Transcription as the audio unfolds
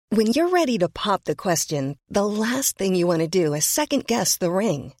When you're ready to pop the question, the last thing you want to do is second-guess the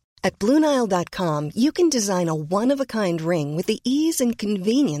ring. At BlueNile.com, you can design a one-of-a-kind ring with the ease and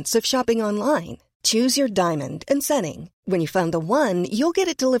convenience of shopping online. Choose your diamond and setting. When you find the one, you'll get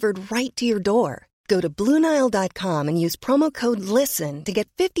it delivered right to your door. Go to BlueNile.com and use promo code LISTEN to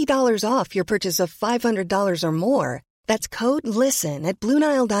get $50 off your purchase of $500 or more. That's code LISTEN at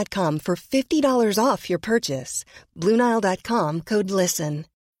BlueNile.com for $50 off your purchase. BlueNile.com, code LISTEN.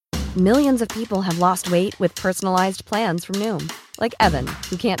 Millions of people have lost weight with personalized plans from Noom. Like Evan,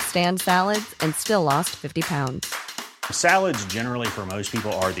 who can't stand salads and still lost 50 pounds. Salads generally for most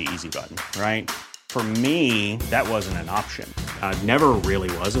people are the easy button, right? For me, that wasn't an option. I never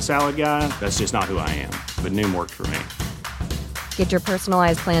really was a salad guy. That's just not who I am. But Noom worked for me. Get your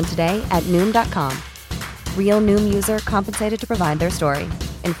personalized plan today at Noom.com. Real Noom user compensated to provide their story.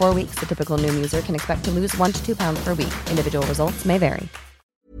 In 4 weeks, the typical Noom user can expect to lose 1 to 2 pounds per week. Individual results may vary.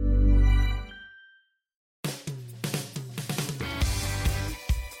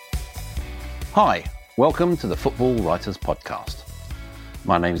 Hi, welcome to the Football Writers Podcast.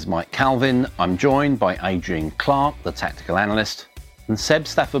 My name is Mike Calvin. I'm joined by Adrian Clark, the tactical analyst, and Seb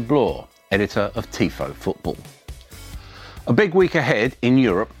Stafford-Bloor, editor of Tifo Football. A big week ahead in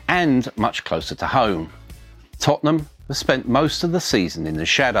Europe and much closer to home. Tottenham have spent most of the season in the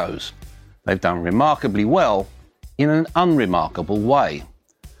shadows. They've done remarkably well in an unremarkable way.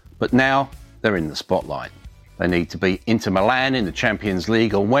 But now they're in the spotlight. They need to beat Inter Milan in the Champions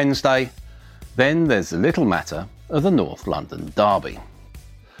League on Wednesday. Then there's the little matter of the North London derby.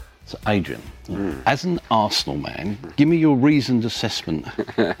 So Adrian, as an Arsenal man, give me your reasoned assessment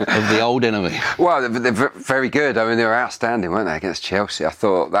of the old enemy. Well, they're very good. I mean, they were outstanding, weren't they, against Chelsea? I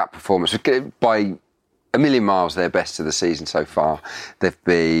thought that performance was by a million miles their best of the season so far. They've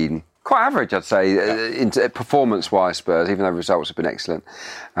been quite average, I'd say, performance-wise, Spurs, even though results have been excellent.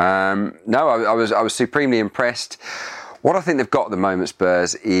 I was supremely impressed. What I think they've got at the moment,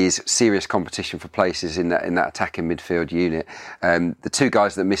 Spurs, is serious competition for places in that attacking midfield unit. The two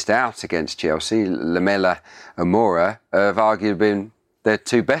guys that missed out against Chelsea, Lamela and Moura, have arguably been their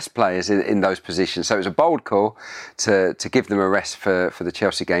two best players in those positions. So it was a bold call to give them a rest for the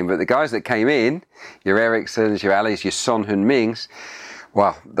Chelsea game. But the guys that came in, your Erikssens, your Allis, your Son Heung-mings,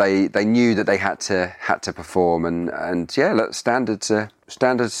 well, they knew that they had to perform. And yeah, look,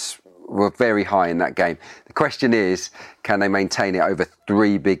 standards were very high in that game. The question is, can they maintain it over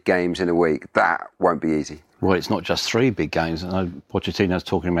 3 big games in a week? That won't be easy. Well, it's not just 3 big games. I know Pochettino's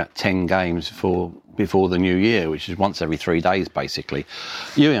talking about 10 games before the new year, which is once every 3 days, basically.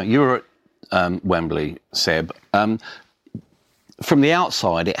 You were at Wembley, Seb. From the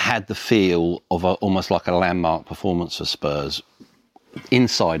outside, it had the feel of almost like a landmark performance for Spurs.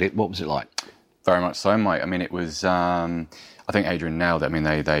 Inside it, what was it like? Very much so, Mike. I mean, it was... I think Adrian nailed it. I mean,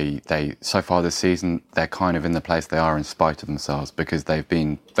 they so far this season, they're kind of in the place they are in spite of themselves because they've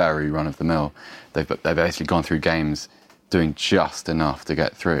been very run-of-the-mill. They've basically gone through games doing just enough to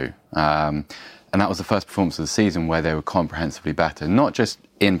get through. And that was the first performance of the season where they were comprehensively better, not just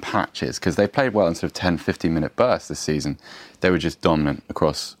in patches, because they played well in sort of 10, 15-minute bursts this season. They were just dominant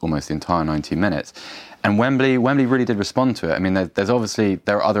across almost the entire 90 minutes. And Wembley really did respond to it. I mean, there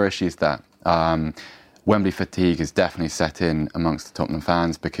are other issues there. Wembley fatigue is definitely set in amongst the Tottenham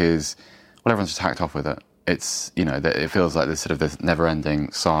fans because, well, everyone's just hacked off with it. It's, it feels like this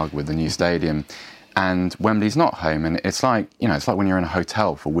never-ending saga with the new stadium, and Wembley's not home. And it's like, it's like when you're in a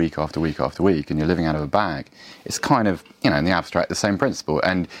hotel for week after week after week and you're living out of a bag. It's kind of, in the abstract, the same principle.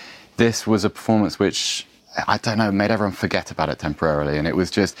 And this was a performance which, I don't know, made everyone forget about it temporarily. And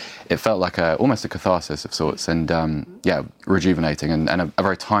it felt like almost a catharsis of sorts and, rejuvenating and a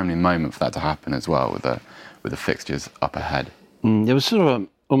very timely moment for that to happen as well with the fixtures up ahead. There was sort of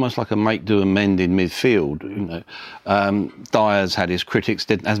almost like a make, do and mend in midfield. Dyer's had his critics,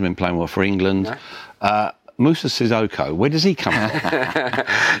 hasn't been playing well for England. No. Moussa Sissoko, where does he come from?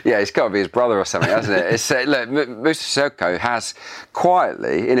 Yeah, it's got to be his brother or something, hasn't it? Look, Moussa Sissoko has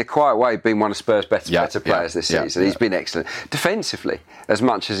quietly, in a quiet way, been one of Spurs' better players this season. He's been excellent. Defensively, as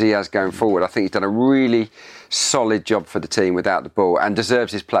much as he has going forward, I think he's done a really solid job for the team without the ball and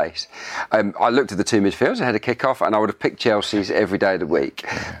deserves his place. I looked at the two midfielders ahead of kick-off and I would have picked Chelsea's every day of the week.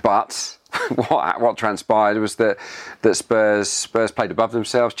 But what transpired was that Spurs played above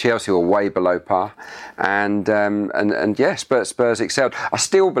themselves. Chelsea were way below par, and Spurs excelled. I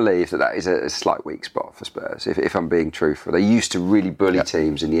still believe that is a slight weak spot for Spurs. If I'm being truthful, they used to really bully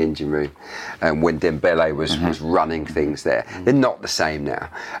teams in the engine room, when Dembele was running things there. They're not the same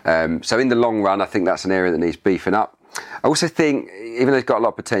now. So in the long run, I think that's an area that needs beefing up. I also think, even though he's got a lot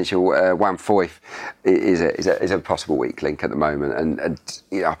of potential, Juan Foyth is a possible weak link at the moment, and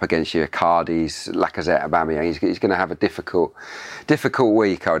up against your Cardis, Lacazette, Aubameyang, he's going to have a difficult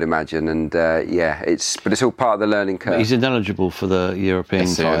week, I would imagine. And but it's all part of the learning curve. But he's ineligible for the European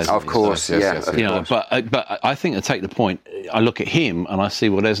side, of course. But I think to take the point, I look at him and I see,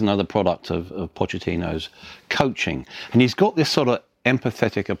 well, there's another product of Pochettino's coaching, and he's got this sort of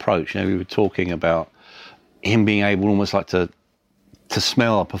empathetic approach. We were talking about him being able almost like to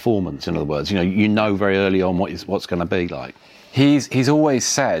smell a performance, in other words. You know very early on what's going to be like. He's always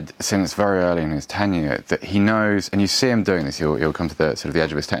said since very early in his tenure that he knows, and you see him doing this. He'll come to the sort of the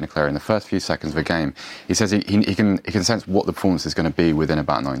edge of his technical area in the first few seconds of a game. He says he can sense what the performance is going to be within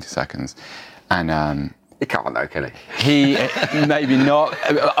about 90 seconds, and. He can't though, can he? He maybe not.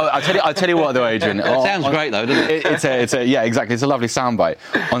 I'll tell you what though, Adrian. It sounds great though, doesn't it? Yeah, exactly. It's a lovely soundbite.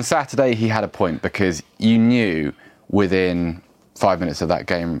 On Saturday, he had a point because you knew within 5 minutes of that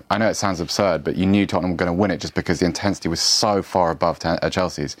game. I know it sounds absurd, but you knew Tottenham were going to win it just because the intensity was so far above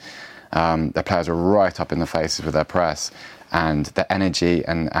Chelsea's. Their players were right up in the faces with their press, and the energy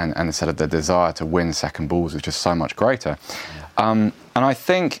and sort of the desire to win second balls was just so much greater. And I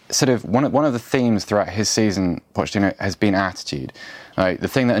think sort of one of the themes throughout his season, Pochettino, has been attitude. Right? The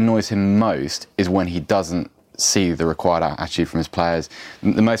thing that annoys him most is when he doesn't see the required attitude from his players.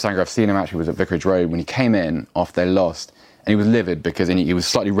 The most angry I've seen him actually was at Vicarage Road when he came in after they lost, and he was livid because he was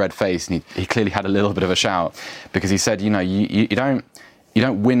slightly red-faced, and he clearly had a little bit of a shout because he said, you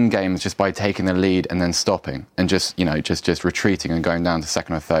don't win games just by taking the lead and then stopping and just retreating and going down to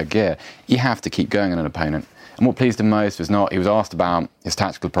second or third gear. You have to keep going on an opponent. And what pleased him most was he was asked about his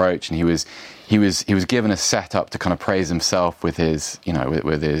tactical approach, and he was given a setup to kind of praise himself with his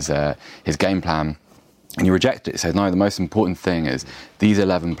game plan. And he rejected it. He said, no, the most important thing is these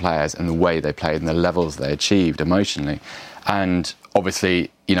 11 players and the way they played and the levels they achieved emotionally. And obviously,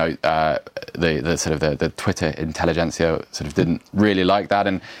 the sort of the Twitter intelligentsia sort of didn't really like that,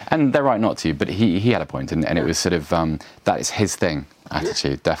 and they're right not to. But he had a point, and it was sort of that is his thing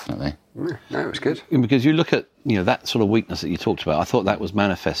attitude, definitely. No, it was good because you look at that sort of weakness that you talked about. I thought that was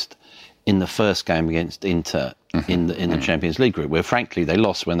manifest in the first game against Inter in the Champions League group, where frankly they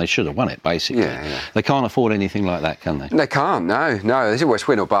lost when they should have won it. Basically, they can't afford anything like that, can they? They can't. No. There's always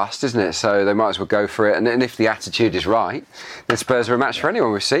win or bust, isn't it? So they might as well go for it. And if the attitude is right, then Spurs are a match for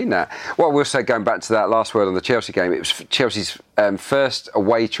anyone. We've seen that. What I will say, going back to that last word on the Chelsea game, it was Chelsea's first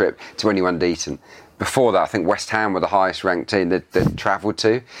away trip to anyone decent. Before that, I think West Ham were the highest ranked team they'd travelled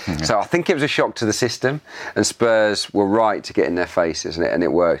to. Mm-hmm. So I think it was a shock to the system, and Spurs were right to get in their faces, and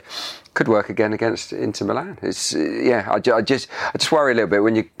it worked. Could work again against Inter Milan. It's I just worry a little bit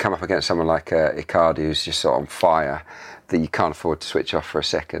when you come up against someone like Icardi, who's just sort of on fire, that you can't afford to switch off for a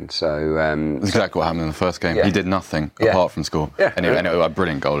second. So that's exactly what happened in the first game. He did nothing apart from score. Yeah. And it was a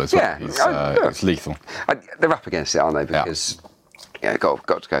brilliant goal as well. It's lethal. They're up against it, aren't they? Because got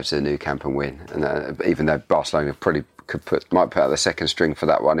to go to the Nou Camp and win. And even though Barcelona probably might put out the second string for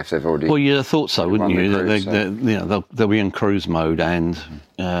that one if they've already. Well, you'd have thought so, wouldn't you? They'll be in cruise mode, and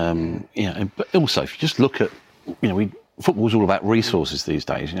but also if you just look at, football's all about resources these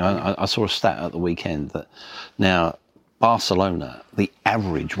days. I saw a stat at the weekend that now Barcelona, the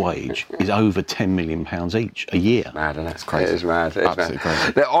average wage is over £10 million each a year. Mad, isn't it? It's crazy. It is mad. Absolutely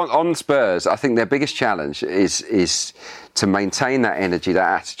crazy. On Spurs, I think their biggest challenge is to maintain that energy,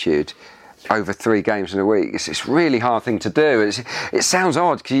 that attitude, over 3 games in a week. It's a really hard thing to do. It sounds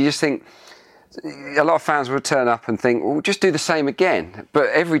odd because you just think a lot of fans will turn up and think, well, just do the same again. But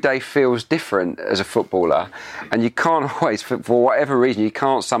every day feels different as a footballer, and you can't always, for whatever reason, you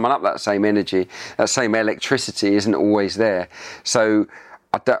can't summon up that same energy, that same electricity isn't always there. So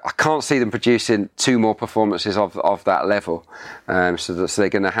I can't see them producing 2 more performances of that level. So they're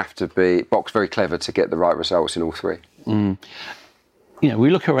going to have to be very clever to get the right results in all 3. Mm.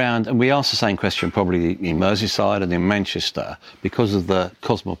 We look around and we ask the same question probably in Merseyside and in Manchester because of the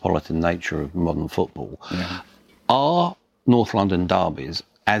cosmopolitan nature of modern football. Yeah. Are North London derbies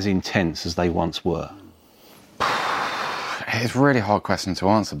as intense as they once were? It's a really hard question to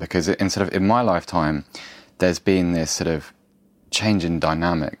answer because in my lifetime, there's been this sort of change in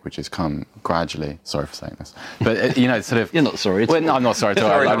dynamic, which has come gradually. Sorry for saying this, but You're not sorry. Well, no, I'm not sorry at all.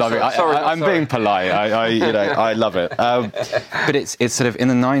 I love it. I'm being polite. I love it. But it's sort of in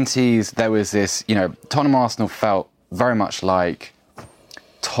the 90s. There was this. Tottenham Arsenal felt very much like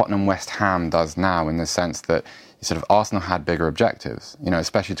Tottenham West Ham does now, in the sense that sort of Arsenal had bigger objectives,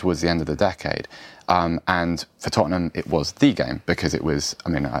 especially towards the end of the decade. And for Tottenham, it was the game because it was,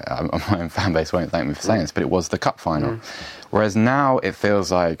 my own fan base won't thank me for saying this, but it was the cup final. Whereas now it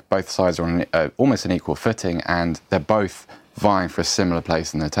feels like both sides are on almost an equal footing and they're both vying for a similar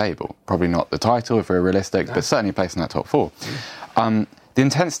place in the table. Probably not the title if we're realistic, but certainly a place in that top four. The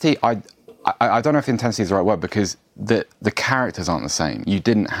intensity, I don't know if the intensity is the right word because the characters aren't the same. You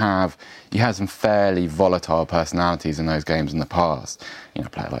had some fairly volatile personalities in those games in the past.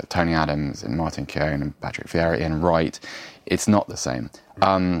 Players like Tony Adams and Martin Keown and Patrick Vieira, Ian Wright. It's not the same.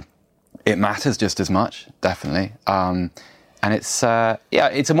 It matters just as much, definitely. And it's a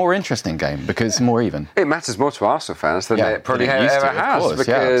more interesting game because it's more even. It matters more to Arsenal fans than it probably ever has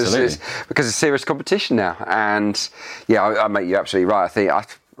because it's serious competition now. And I make you absolutely right. I think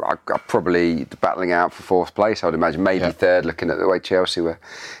I'm probably battling out for fourth place, I would imagine. Maybe third, looking at the way Chelsea were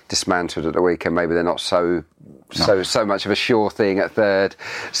dismantled at the weekend. Maybe they're not so much of a sure thing at third.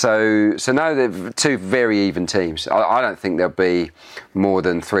 So no, they're two very even teams. I don't think there'll be more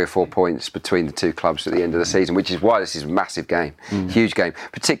than 3 or 4 points between the two clubs at the end of the season, which is why this is a massive game, huge game,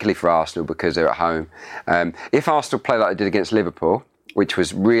 particularly for Arsenal because they're at home. If Arsenal play like they did against Liverpool, which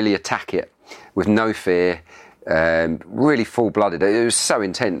was really attack it with no fear, really full-blooded. It was so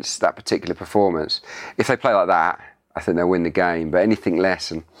intense, that particular performance. If they play like that, I think they'll win the game. But anything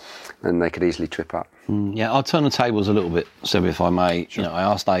less, and they could easily trip up. I'll turn the tables a little bit, Seb, if I may. Sure. I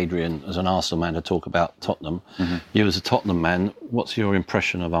asked Adrian, as an Arsenal man, to talk about Tottenham. You, as a Tottenham man, what's your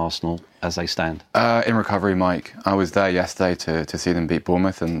impression of Arsenal as they stand? In recovery, Mike. I was there yesterday to see them beat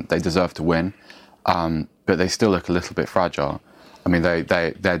Bournemouth, and they deserve to win. But they still look a little bit fragile.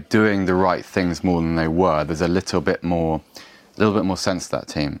 They're doing the right things more than they were. There's a little bit more sense to that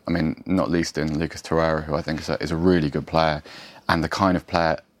team. Not least in Lucas Torreira, who I think is a really good player, and the kind of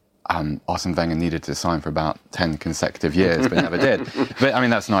player Arsene Wenger needed to sign for about 10 consecutive years, but never did. But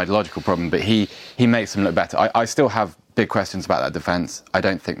that's an ideological problem. But he makes them look better. I still have big questions about that defence. I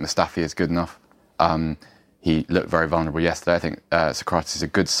don't think Mustafi is good enough. He looked very vulnerable yesterday. I think Socrates is a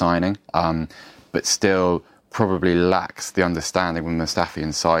good signing, but still probably lacks the understanding with Mustafi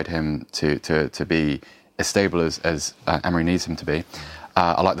inside him to be as stable as Emery needs him to be.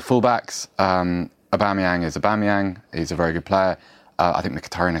 I like the fullbacks. Aubameyang is Aubameyang. He's a very good player. I think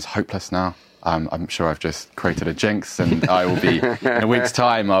Mkhitaryan is hopeless now. I'm sure I've just created a jinx, and I will be in a week's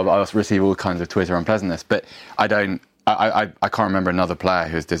time. I'll receive all kinds of Twitter unpleasantness. But I can't remember another player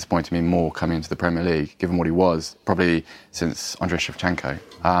who has disappointed me more coming into the Premier League, given what he was, probably since Andrei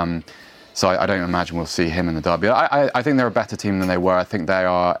Shevchenko. So I don't imagine we'll see him in the derby. I think they're a better team than they were. I think they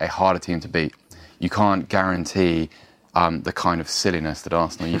are a harder team to beat. You can't guarantee the kind of silliness that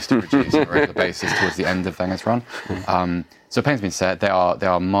Arsenal used to produce on a regular basis towards the end of Wenger's run. So it pains me to say it, they are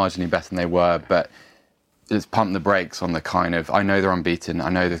marginally better than they were, but let's pump the brakes on the kind of... I know they're unbeaten, I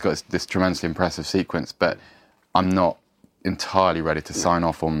know they've got this tremendously impressive sequence, but I'm not entirely ready to sign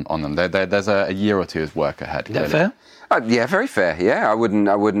off on them. There's a year or two's work ahead. Is that fair? Yeah, very fair. Yeah, I wouldn't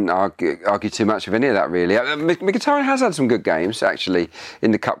argue too much of any of that, really. Mkhitaryan has had some good games actually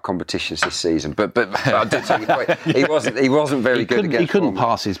in the cup competitions this season, but I did take your point. He wasn't very good against. He couldn't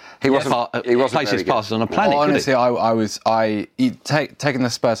pass his. He wasn't place his passes on a planet. Well, honestly, taking the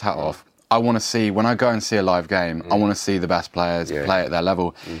Spurs hat off. I want to see, when I go and see a live game, I want to see the best players play at their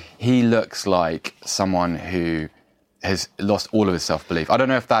level. He looks like someone who has lost all of his self-belief. I don't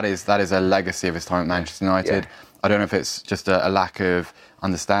know if that is a legacy of his time at Manchester United. I don't know if it's just a lack of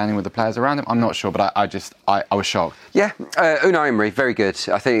understanding with the players around him. I'm not sure, but I was shocked. Yeah, Unai Emery, very good.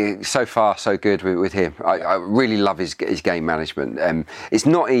 I think so far so good with him. I really love his game management. It's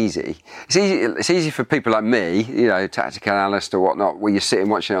not easy. It's easy for people like me, tactical analyst or whatnot, where you're sitting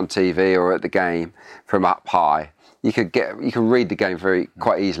watching it on TV or at the game from up high. You can read the game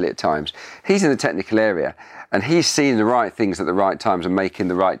quite easily at times. He's in the technical area, and he's seeing the right things at the right times and making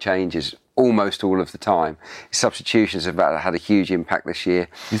the right changes almost all of the time. His substitutions have had a huge impact this year.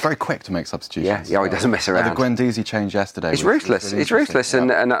 He's very quick to make substitutions. Yeah, he doesn't mess around. The Guendouzi change yesterday. It's ruthless. It's ruthless,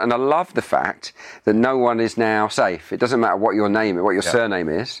 and I love the fact that no one is now safe. It doesn't matter what your surname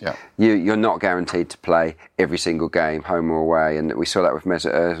is. Yeah. You're not guaranteed to play every single game, home or away, and we saw that with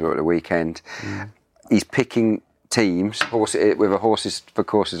Mesut Ozil at the weekend. He's picking teams with a horses for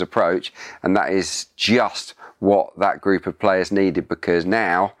courses approach, and that is just what that group of players needed, because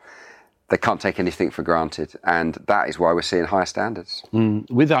now they can't take anything for granted, and that is why we're seeing higher standards.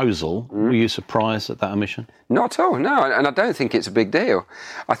 With Ozil, were you surprised at that omission? Not at all, no, and I don't think it's a big deal.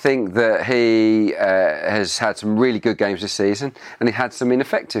 I think that he has had some really good games this season, and he had some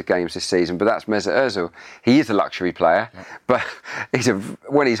ineffective games this season, but that's Mesut Ozil. He is a luxury player, but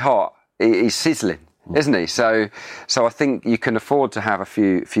when he's hot, he's sizzling. isn't he? So I think you can afford to have a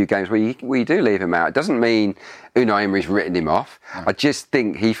few games where you do leave him out. It doesn't mean Unai Emery's written him off. I just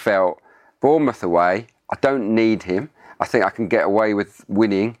think he felt Bournemouth away, I don't need him. I think I can get away with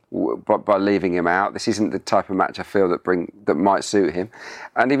winning by leaving him out. This isn't the type of match I feel that might suit him.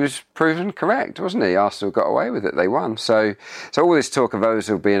 And he was proven correct, wasn't he? Arsenal got away with it. They won. So all this talk of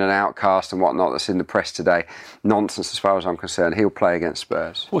Ozil being an outcast and whatnot that's in the press today, nonsense as far as I'm concerned. He'll play against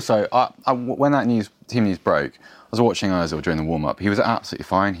Spurs. Also, when that team news broke, I was watching Ozil during the warm-up. He was absolutely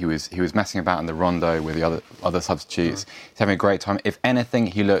fine. He was messing about in the rondo with the other substitutes. He's having a great time. If anything,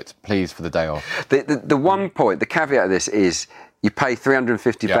 he looked pleased for the day off. The one point, the caveat of this is you pay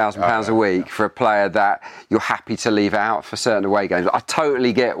 £350,000 a week for a player that you're happy to leave out for certain away games. I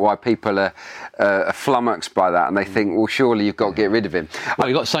totally get why people are flummoxed by that and they think, well, surely you've got to get rid of him. Well,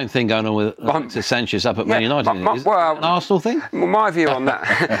 you've got the same thing going on with Alexis Sanchez up at Man United. Is that an Arsenal thing? Well, my view on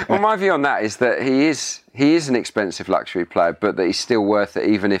that is that he is an expensive luxury player, but that he's still worth it,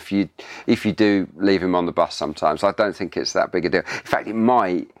 even if you do leave him on the bus sometimes. I don't think it's that big a deal. In fact, it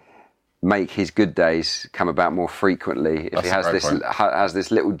might make his good days come about more frequently if he has this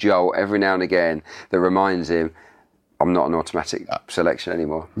little jolt every now and again that reminds him, I'm not an automatic selection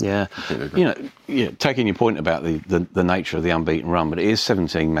anymore. Yeah, taking your point about the nature of the unbeaten run, but it is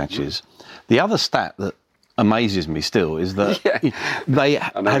 17 matches. The other stat that amazes me still is that they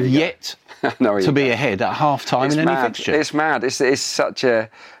have yet to be ahead at half-time in any fixture. It's mad. It's such an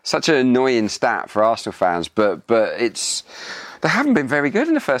annoying stat for Arsenal fans, but they haven't been very good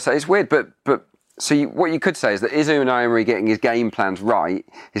in the first half. It's weird, but what you could say is that is Unai Emery getting his game plans right,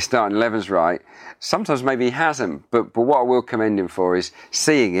 his starting 11's right? Sometimes maybe he hasn't, but what I will commend him for is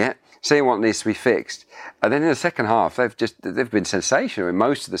seeing what needs to be fixed. And then in the second half, they've been sensational in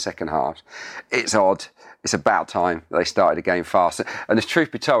most of the second half. It's odd. It's about time they started the game fast. And as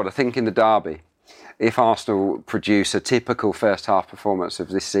truth be told, I think in the derby, if Arsenal produce a typical first half performance of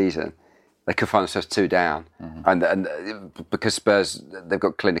this season, they could find themselves 2 down. Mm-hmm. And because Spurs, they've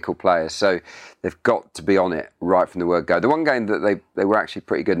got clinical players, so they've got to be on it right from the word go. The one game that they were actually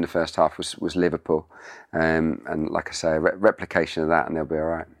pretty good in the first half was Liverpool. And like I say, a replication of that and they'll be all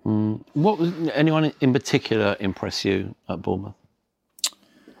right. What was anyone in particular impress you at Bournemouth?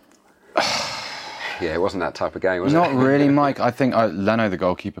 Yeah, it wasn't that type of game, was it? Not really, Mike. I think Leno, the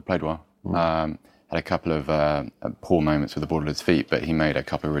goalkeeper, played well. Had a couple of poor moments with the ball at his feet, but he made a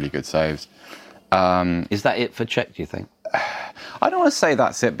couple of really good saves. Is that it for Czech, do you think? I don't want to say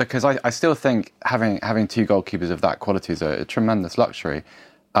that's it, because I still think having 2 goalkeepers of that quality is a tremendous luxury.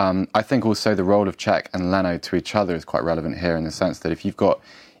 I think also the role of Czech and Leno to each other is quite relevant here, in the sense that if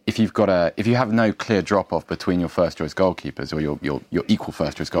you have no clear drop-off between your first-choice goalkeepers or your equal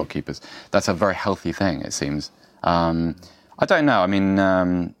first-choice goalkeepers, that's a very healthy thing, it seems. I don't know. I mean,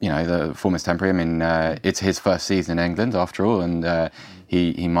 the form is temporary. I mean, it's his first season in England, after all, and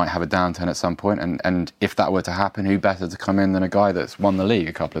he might have a downturn at some point. And if that were to happen, who better to come in than a guy that's won the league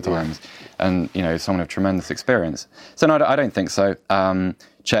a couple of times and, someone of tremendous experience. So, no, I don't think so.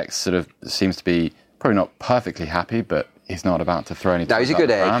 Czech sort of seems to be probably not perfectly happy, but he's not about to throw any. No, he's a good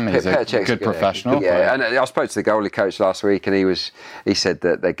egg. He's a good professional. Yeah, and I spoke to the goalie coach last week, and he said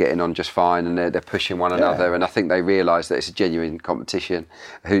that they're getting on just fine, and they're pushing one another, and I think they realise that it's a genuine competition.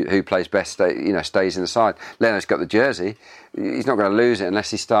 Who plays best, stays in the side. Leno's got the jersey. He's not going to lose it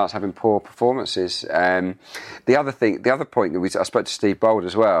unless he starts having poor performances. The other point that I spoke to Steve Bold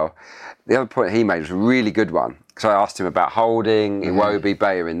as well. The other point he made was a really good one. So I asked him about Holding, Iwobi,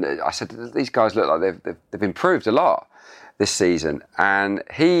 Bellerin. I said, these guys look like they've improved a lot this season. And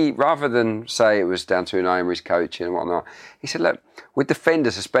he, rather than say it was down to Unai Emery's coaching and whatnot, he said, look, with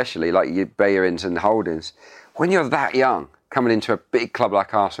defenders especially, like your Bellerins and Holdings, when you're that young, coming into a big club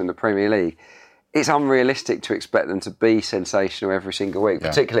like Arsenal in the Premier League, it's unrealistic to expect them to be sensational every single week,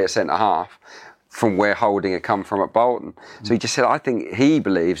 particularly at centre-half, from where Holding had come from at Bolton. So he just said, I think he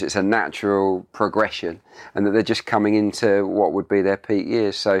believes it's a natural progression and that they're just coming into what would be their peak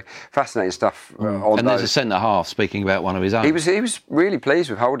years. So fascinating stuff. And there's a centre-half speaking about one of his own. He was really pleased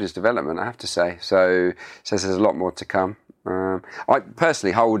with Holding's development, I have to say. So says there's a lot more to come. I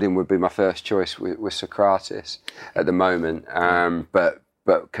personally, Holding would be my first choice with Socrates at the moment.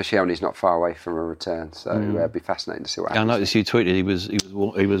 But Koscielny's not far away from a return, so it'd be fascinating to see what happens. I noticed you tweeted he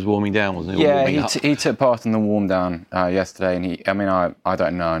was warming down, wasn't he? Yeah, he took part in the warm down yesterday, and I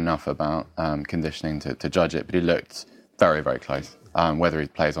don't know enough about conditioning to judge it, but he looked very, very close. whether he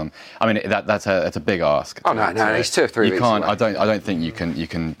plays on. I mean, that's a big ask. Oh no, he's 2 or 3 you weeks can't. away. I don't think you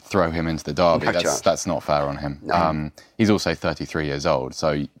can throw him into the derby. No chance. That's not fair on him. No. He's also 33 years old,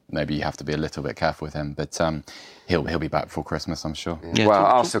 so maybe you have to be a little bit careful with him. But he'll be back before Christmas, I'm sure. Yeah. Well,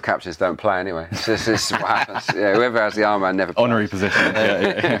 Arsenal captains don't play anyway. This is what happens. Yeah, whoever has the armband never plays. Honorary position.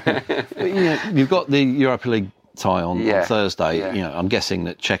 You've got the Europa League tie on Thursday. Yeah. I'm guessing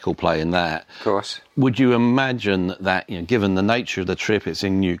that Czech will play in that. Of course. Would you imagine that, given the nature of the trip, it's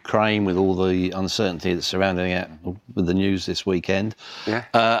in Ukraine with all the uncertainty that's surrounding it with the news this weekend?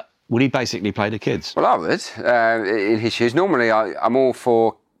 Yeah. Would he basically play the kids? Well, I would, in his shoes. Normally, I'm all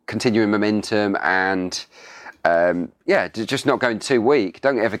for continuing momentum and, just not going too weak.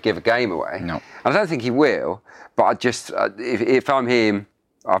 Don't ever give a game away. No. I don't think he will, but I just, if I'm him,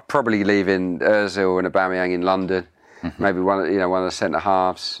 I'd probably leave in Ozil and Aubameyang in London. Mm-hmm. Maybe one of the centre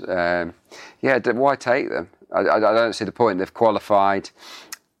halves. Why take them? I don't see the point. They've qualified.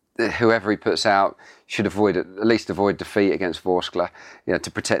 Whoever he puts out should at least avoid defeat against Vorskla,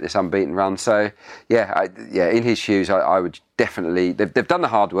 to protect this unbeaten run. So, in his shoes, I would definitely. They've done the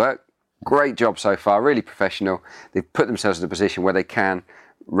hard work. Great job so far. Really professional. They've put themselves in a position where they can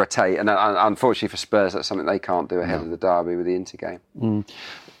rotate, and unfortunately for Spurs, that's something they can't do ahead of the derby with the Inter game. Mm.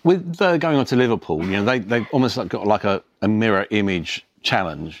 With going on to Liverpool, they've almost got like a mirror image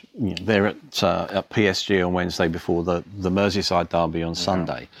challenge. They're at PSG on Wednesday before the Merseyside derby on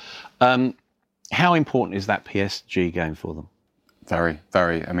Sunday. How important is that PSG game for them? Very,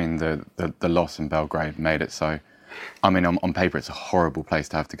 very. I mean, the loss in Belgrade made it so. I mean, on paper, it's a horrible place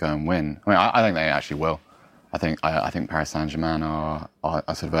to have to go and win. I mean, I think they actually will. I think Paris Saint-Germain are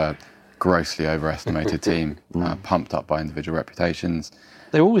sort of a grossly overestimated team, pumped up by individual reputations.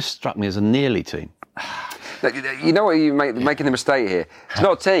 They always struck me as a nearly team. You know what you're making the mistake here? It's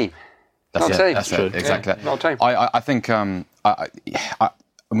not a team. That's not a team. That's it. Exactly. Yeah, not a team. I think. I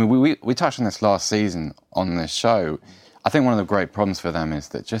mean, we touched on this last season on this show. I think one of the great problems for them is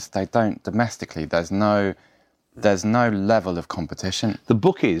that just they don't domestically. There's no level of competition. The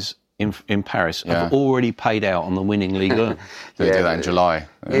bookies in Paris have already paid out on the winning Ligue 1. They do that in July.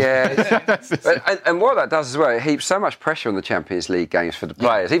 Yeah. and what that does as well, it heaps so much pressure on the Champions League games for the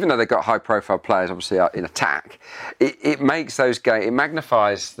players. Even though they've got high-profile players, obviously, in attack, it makes those games, it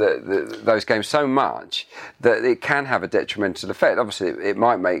magnifies those games so much that it can have a detrimental effect. Obviously, it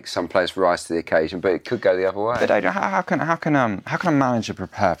might make some players rise to the occasion, but it could go the other way. But Adrian, how can a manager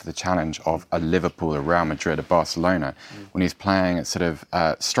prepare for the challenge of a Liverpool, a Real Madrid, a Barcelona when he's playing at sort of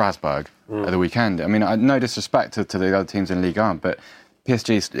Strasbourg at the weekend? I mean, no disrespect to the other teams in Ligue 1, but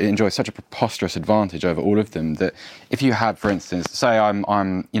PSG enjoys such a preposterous advantage over all of them that if you had, for instance, say I'm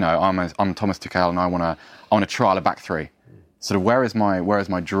Thomas Tuchel and I want to trial a back three, sort of where is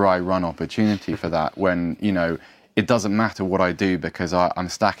my dry run opportunity for that when it doesn't matter what I do because I'm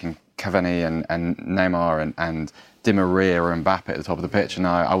stacking Cavani and Neymar and Di Maria or Mbappe at the top of the pitch, and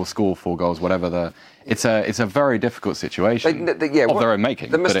I will score 4 goals, whatever It's a very difficult situation of their own making.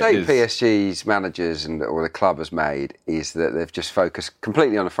 The mistake PSG's managers or the club has made is that they've just focused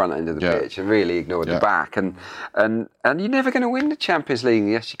completely on the front end of the pitch and really ignored the back. And you're never going to win the Champions League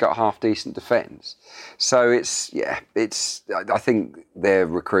unless you've got a half-decent defence. So I think their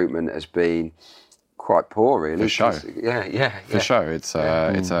recruitment has been quite poor, really. For show. For show.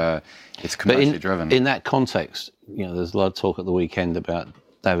 It's commercially driven. In that context, there's a lot of talk at the weekend about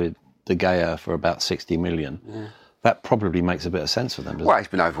David De Gea for about 60 million. Yeah. That probably makes a bit of sense for them, doesn't it? He's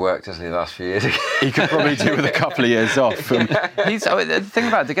been overworked, hasn't he, the last few years? He could probably do with a couple of years off. The thing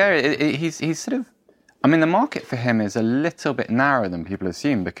about De Gea, he's sort of... I mean, the market for him is a little bit narrower than people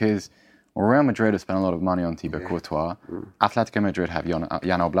assume because Real Madrid have spent a lot of money on Thibaut Courtois. Atletico Madrid have Jan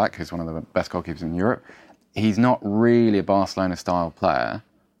Oblak, who's one of the best goalkeepers in Europe. He's not really a Barcelona-style player.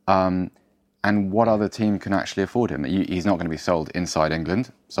 And what other team can actually afford him? He's not going to be sold inside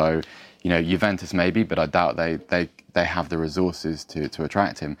England. So, Juventus maybe, but I doubt they have the resources to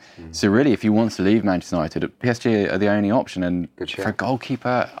attract him. So really, if he wants to leave Manchester United, PSG are the only option. And for a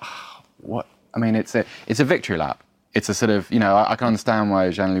goalkeeper, what? I mean, it's a victory lap. It's a sort of, I can understand why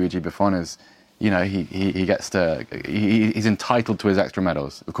Gianluigi Buffon is, he gets to, he's entitled to his extra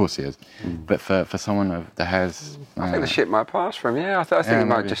medals. Of course he is. But for someone of De Gea's... I think the ship might pass for him, I think he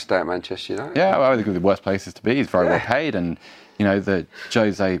might just stay at Manchester United. Yeah, I think the worst places to be. He's very well paid and, the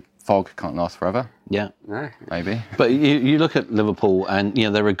Jose Fog can't last forever. Yeah. No. Maybe. But you look at Liverpool and,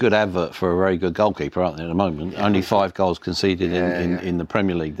 they're a good advert for a very good goalkeeper, aren't they, at the moment? Only 5 goals conceded in the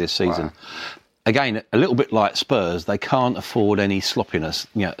Premier League this season. Wow. Again, a little bit like Spurs, they can't afford any sloppiness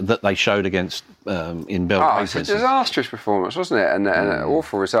that they showed against in Belgrade. It's a disastrous performance, wasn't it? And an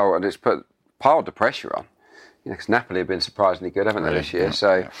awful result, and it's piled the pressure on. Because Napoli have been surprisingly good, haven't they, this year?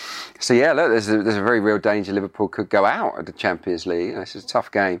 Yeah. So yeah, look, there's a very real danger Liverpool could go out of the Champions League. This is a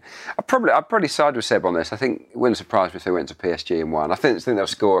tough game. I'd probably side with Seb on this. I think it wouldn't surprise me if they went to PSG and won. I think they'll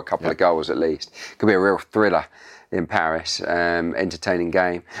score a couple of goals at least. Could be a real thriller in Paris. Entertaining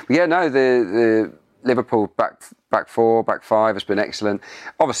game. But yeah, no, the Liverpool back four, back five has been excellent.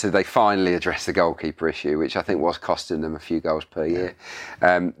 Obviously, they finally addressed the goalkeeper issue, which I think was costing them a few goals per year.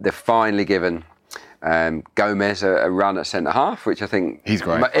 They've finally given Gomez a run at centre-half, which I think he's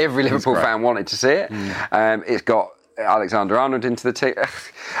great. Every Liverpool fan wanted to see it. It's got Alexander-Arnold into the team.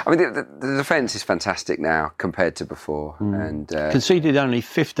 I mean, the defence is fantastic now compared to before. And conceded only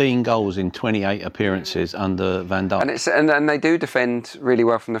 15 goals in 28 appearances under Van Dijk. And they do defend really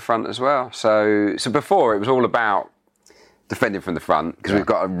well from the front as well. So before it was all about defending from the front because we've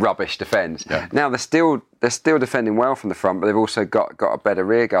got a rubbish defence. Yeah. Now they're still defending well from the front, but they've also got a better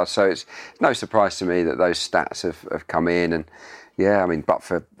rear guard. So it's no surprise to me that those stats have come in. And yeah, I mean, but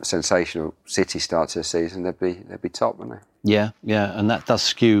for a sensational City start to the season, they'd be top, wouldn't they? Yeah, and that does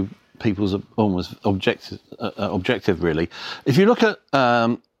skew people's almost objective really. If you look at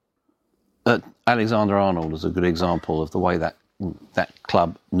Alexander-Arnold as a good example of the way that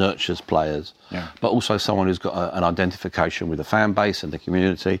club nurtures players, but also someone who's got an identification with the fan base and the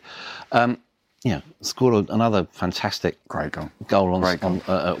community. Scored another fantastic great goal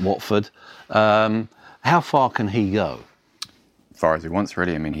at Watford. How far can he go? As far as he wants,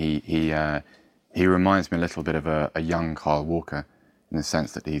 really. I mean, he reminds me a little bit of a young Kyle Walker in the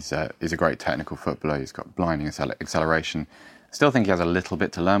sense that he's a great technical footballer. He's got blinding acceleration. Still think he has a little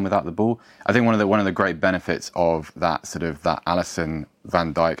bit to learn without the ball. I think one of the great benefits of that Alisson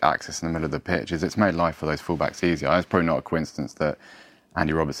Van Dijk axis in the middle of the pitch is it's made life for those fullbacks easier. It's probably not a coincidence that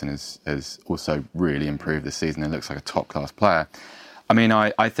Andy Robertson has also really improved this season and looks like a top class player. I mean,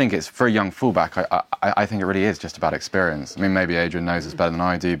 I think it's for a young fullback. I think it really is just about experience. I mean, maybe Adrian knows this better than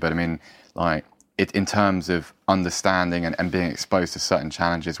I do, but I mean, like it in terms of understanding and being exposed to certain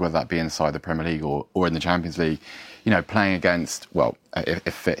challenges, whether that be inside the Premier League or in the Champions League. Playing against,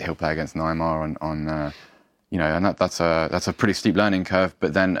 if fit, he'll play against Neymar and that's a pretty steep learning curve,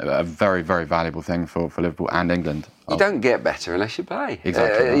 but then a very, very valuable thing for Liverpool and England. You don't get better unless you play.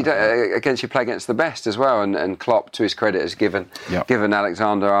 Exactly. You play against the best as well, and Klopp, to his credit, has given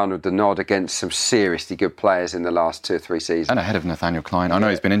Alexander-Arnold the nod against some seriously good players in the last 2 or 3 seasons. And ahead of Nathaniel Klein. I know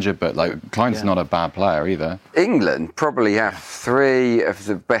he's been injured, but Klein's not a bad player either. England probably have 3 of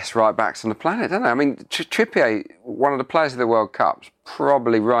the best right-backs on the planet, don't they? I mean, Trippier, one of the players of the World Cup,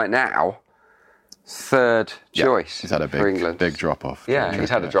 probably right now 3rd choice. He's had a for England. big drop-off. Yeah, he's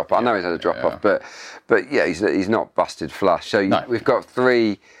had a drop-off. I know he's had a drop-off, but yeah, he's not busted flush. So we've got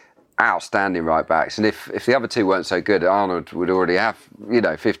 3 outstanding right-backs, and if the other 2 weren't so good, Arnold would already have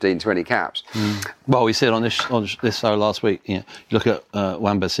 15, 20 caps. Well, we said on this show last week, you look at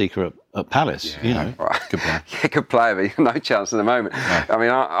Wan-Bissaka at Palace, Right. Good player. Yeah, good player, but no chance at the moment. No. I mean,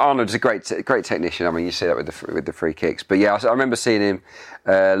 Arnold's a great technician. I mean, you see that with the free kicks. But yeah, I remember seeing him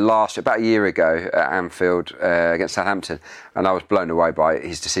about a year ago at Anfield against Southampton, and I was blown away by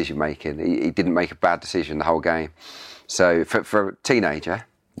his decision making. He didn't make a bad decision the whole game. So for a teenager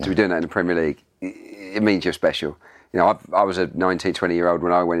to be doing that in the Premier League, it means you're special. I was a 19, 20-year-old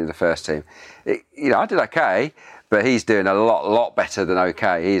when I went in the first team. I did okay, but he's doing a lot better than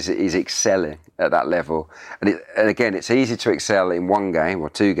okay. He's excelling at that level. And again, it's easy to excel in 1 game or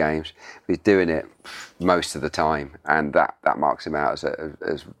 2 games. But he's doing it most of the time, and that marks him out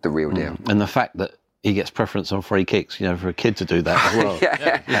as the real deal. And the fact that he gets preference on free kicks, for a kid to do that as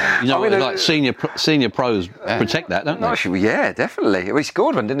well. Senior pros protect that, don't they? Yeah, definitely. Well, he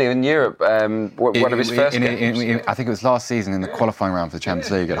scored one, didn't he, in Europe? One of his first games. I think it was last season in the qualifying round for the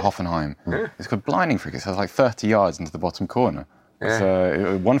Champions League at Hoffenheim. He's got blinding free kicks. It was like 30 yards into the bottom corner. It's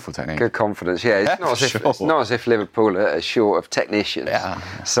a wonderful technique. Good confidence, It's not as if Liverpool are short of technicians. Yeah.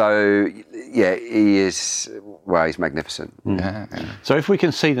 So, he is, he's magnificent. Yeah. So if we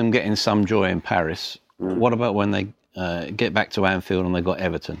can see them getting some joy in Paris, what about when they get back to Anfield and they've got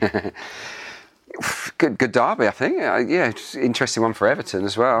Everton? Good derby, I think. It's an interesting one for Everton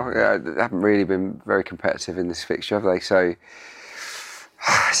as well. They haven't really been very competitive in this fixture, have they? So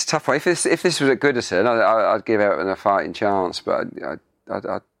it's a tough one. If this was at Goodison, I'd give Everton a fighting chance, but you'd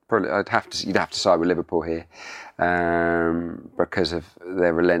have to side with Liverpool here because of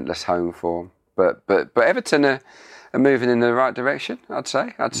their relentless home form. But Everton are moving in the right direction. I'd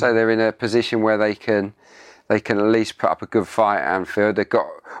say they're in a position where they can at least put up a good fight at Anfield. They've got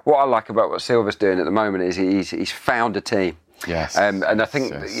what I like about what Silva's doing at the moment is he's found a team. Yes. And I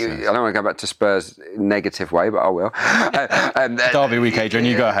think, I don't want to go back to Spurs negative way, but I will. Derby week, Adrian,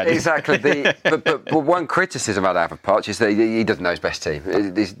 you go ahead. Exactly. But one criticism I'd have of Poch is that he doesn't know his best team.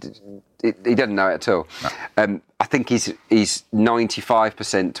 He doesn't know it at all. No. I think he's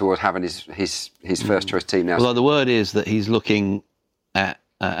 95% towards having his first choice team now. Although the word is that he's looking at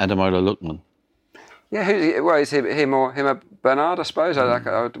Ademola Lookman. Yeah, is him or Bernard, I suppose.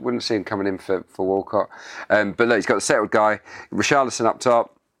 I wouldn't see him coming in for Walcott. But look, he's got the settled guy, Richarlison up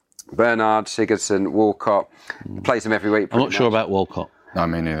top, Bernard, Sigurdsson, Walcott. He plays them every week. I'm not sure about Walcott. No,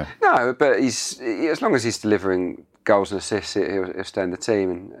 me neither. No, but as long as he's delivering goals and assists, he'll stay in the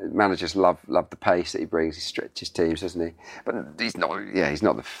team. And managers love the pace that he brings. He stretches teams, doesn't he? But he's not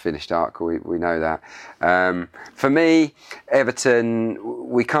the finished article. We know that. For me, Everton,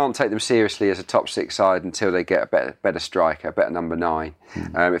 we can't take them seriously as a top 6 side until they get a better striker, a better number 9.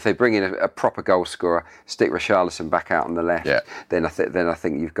 If they bring in a proper goal scorer, stick Richarlison back out on the left, then I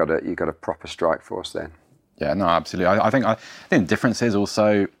think you've got a proper strike force then. Yeah, no, absolutely. I think the difference is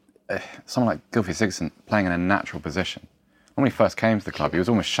also someone like Gylfi Sigurdsson playing in a natural position. When he first came to the club, he was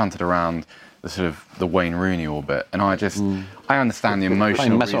almost shunted around the Wayne Rooney orbit, and I understand the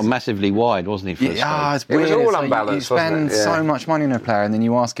emotional reason. Massively wide, wasn't he? It's weird. It was all unbalanced. You spend so much money on a player, and then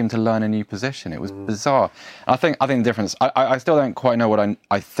you ask him to learn a new position. It was bizarre. I think the difference. I still don't quite know what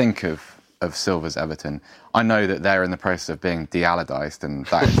I think of Silva's Everton. I know that they're in the process of being de-Allardyced, and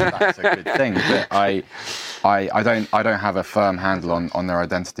that's a good thing. But I don't have a firm handle on their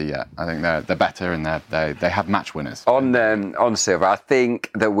identity yet. I think they're better, and they have match winners. On Silva, I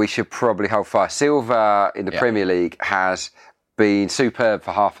think that we should probably hold fire. Silva in the Premier League has been superb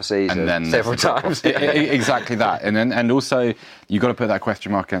for half a season, and then several times. Exactly that, and also you've got to put that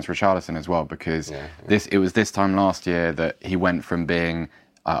question mark against Richarlison as well, because it was this time last year that he went from being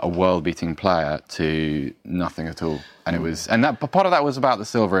a world-beating player to nothing at all, and that part of that was about the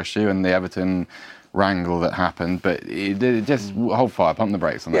Silva issue and the Everton wrangle that happened, but it just hold fire, pump the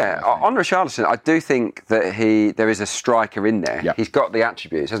brakes on that. Yeah, on Richarlison, I do think that there is a striker in there. Yep. He's got the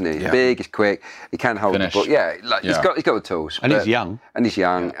attributes, hasn't he? He's big, he's quick, he can hold the ball. He's got the tools. And he's young.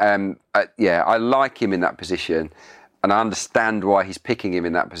 I like him in that position. And I understand why he's picking him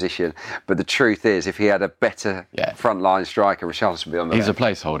in that position. But the truth is, if he had a better front-line striker, Richarlison would be on the left. He's a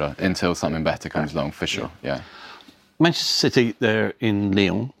placeholder until something better comes along, for sure. Yeah. Manchester City, they're in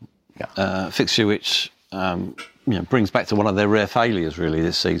Lyon. Fixture which brings back to one of their rare failures, really,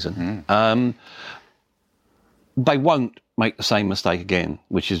 this season. They won't make the same mistake again,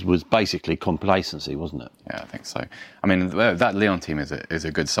 which was basically complacency, wasn't it? Yeah, I think so. I mean, that Lyon team is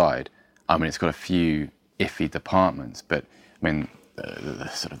a good side. I mean, it's got a few iffy departments, but I mean,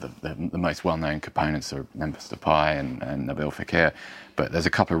 the most well-known components are Memphis Depay and Nabil Fekir, but there's a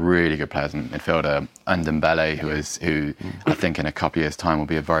couple of really good players in midfielder. Ndombele, who I think in a couple of years' time will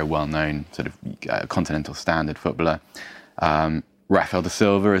be a very well-known sort of continental standard footballer. Rafael da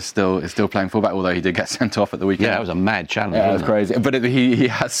Silva is still playing fullback, although he did get sent off at the weekend. Yeah, it was a mad challenge. Yeah, it was crazy. But he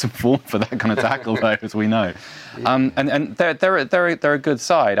has some form for that kind of tackle, though, as we know. And they're a good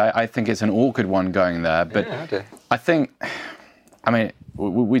side. I think it's an awkward one going there, but I think, I mean,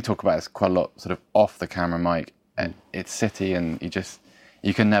 we talk about this quite a lot, sort of off the camera, Mike. And it's City, and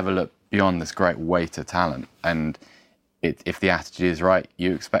you can never look beyond this great weight of talent. And if the attitude is right,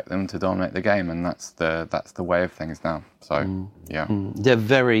 you expect them to dominate the game, and that's the way of things now. So they're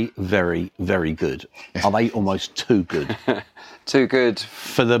very, very, very good. Are they almost too good? Too good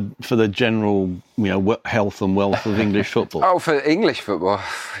for the general health and wealth of English football? Oh, for English football,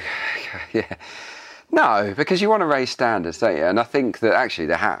 yeah. No, because you want to raise standards, don't you? And I think that actually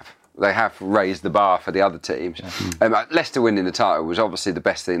they have. They have raised the bar for the other teams. Leicester winning the title was obviously the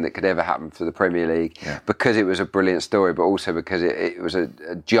best thing that could ever happen for the Premier League because it was a brilliant story, but also because it was a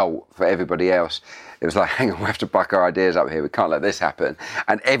jolt for everybody else. It was like, hang on, we have to back our ideas up here. We can't let this happen.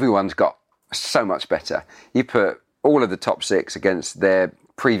 And everyone's got so much better. You put all of the top 6 against their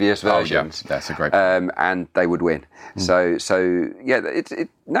previous versions. That's a great point. And they would win. So yeah, it's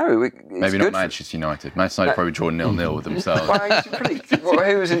maybe not Manchester United. Manchester United probably draw 0-0 with themselves.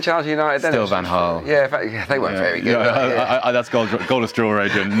 Who was in charge of United then? Still Van Gaal. Yeah, they weren't very good. That's goalless draw,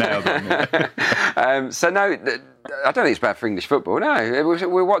 Adrian. Nailed it. So no, I don't think it's bad for English football. No,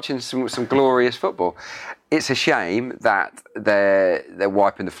 we're watching some glorious football. It's a shame that they're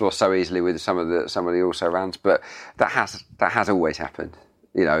wiping the floor so easily with some of the also-rans, but that has always happened.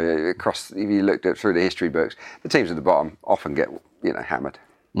 Across, if you looked through the history books, the teams at the bottom often get hammered.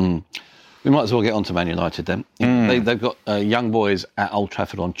 We might as well get on to Man United then. They've got young boys at Old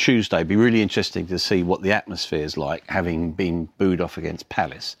Trafford on Tuesday. It'd be really interesting to see what the atmosphere is like, having been booed off against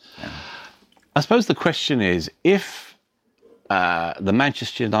Palace. I suppose the question is, if the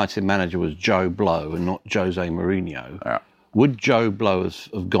Manchester United manager was Joe Blow and not Jose Mourinho, would Joe Blow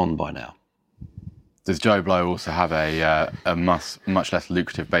have gone by now? Does Joe Blow also have a much less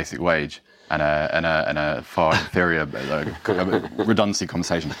lucrative basic wage and a far inferior redundancy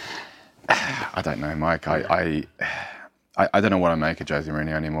compensation? I don't know, Mike. I don't know what I make of Jose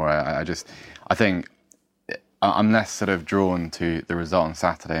Mourinho anymore. I think I'm less sort of drawn to the result on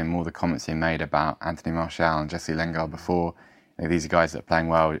Saturday and more the comments he made about Anthony Martial and Jesse Lingard before. You know, these are guys that are playing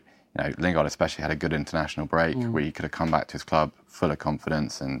well. You know, Lingard especially had a good international break where he could have come back to his club full of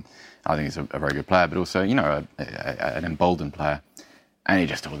confidence, and I think he's a very good player, but also, you know, an emboldened player. And he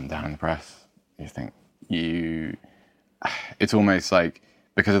just told them down in the press. You think, it's almost like,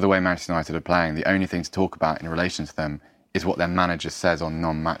 because of the way Manchester United are playing, the only thing to talk about in relation to them is what their manager says on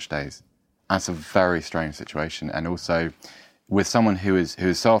non-match days. That's a very strange situation. And also, with someone who is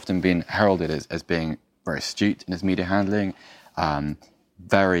so often been heralded as being very astute in his media handling,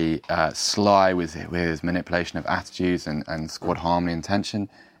 very sly with his manipulation of attitudes and squad harmony and tension,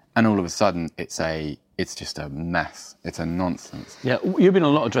 and all of a sudden it's just a mess. It's a nonsense. Yeah, you've been in a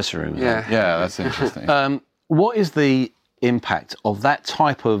lot of dressing rooms. Yeah, that's interesting. What is the impact of that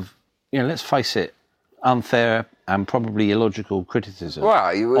type of, let's face it, unfair and probably illogical criticism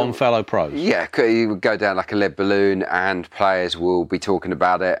on fellow pros? Yeah, you would go down like a lead balloon, and players will be talking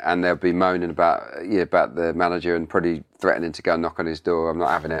about it, and they'll be moaning about the manager and probably threatening to go and knock on his door. I'm not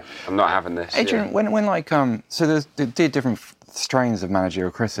having it. I'm not having this. Adrian, when so there's different strains of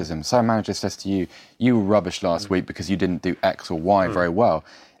managerial criticism. So a manager says to you, you were rubbish last week because you didn't do X or Y very well.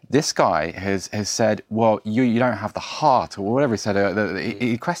 This guy has said, well, you don't have the heart, or whatever he said.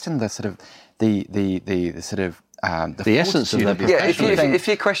 He questioned the sort of the essence of the if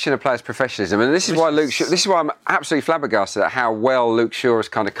you question a player's professionalism, and this is why I'm absolutely flabbergasted at how well Luke Shaw has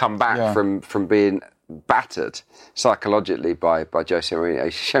kind of come back from being battered psychologically by Jose Mourinho.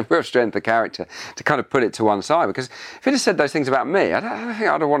 He's shown real strength of character to kind of put it to one side, because if he'd have said those things about me, I don't think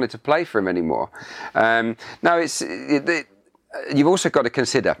I'd have wanted to play for him anymore. You've also got to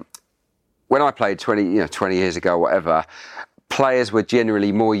consider, when I played 20 years ago, whatever, players were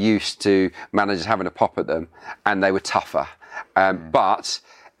generally more used to managers having a pop at them, and they were tougher. But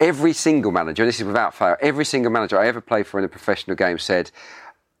every single manager, and this is without fail, every single manager I ever played for in a professional game said,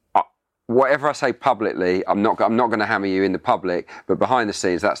 whatever I say publicly, I'm not going to hammer you in the public, but behind the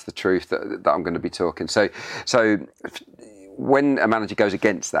scenes, that's the truth that I'm going to be talking. So when a manager goes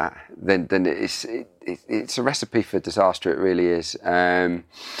against that, then it's a recipe for disaster. It really is.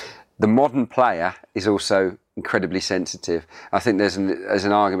 The modern player is also incredibly sensitive. I think there's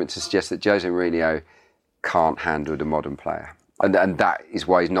an argument to suggest that Jose Mourinho can't handle the modern player, and that is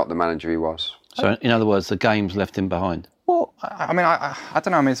why he's not the manager he was. So, in other words, the game's left him behind. Well, I mean, I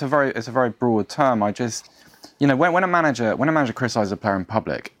don't know. I mean, it's a very broad term. I just, when a manager criticises a player in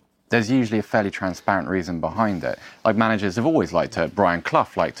public, there's usually a fairly transparent reason behind it. Like, managers have always Brian Clough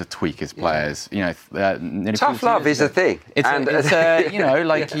liked to tweak his players. Tough love is a thing. I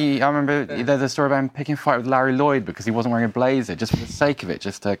remember there's a story about him picking a fight with Larry Lloyd because he wasn't wearing a blazer, just for the sake of it,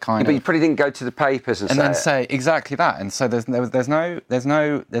 just to kind of. But you probably didn't go to the papers and say exactly that. And so there's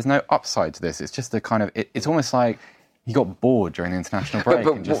no upside to this. It's just a kind of. It's almost like he got bored during the international break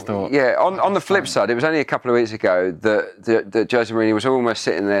and just thought... Yeah, on the flip side, it was only a couple of weeks ago that Jose Mourinho was almost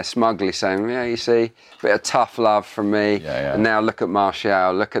sitting there smugly saying, you see, a bit of tough love from me, and now look at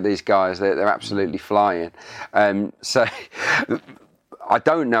Martial, look at these guys, they're absolutely flying. So I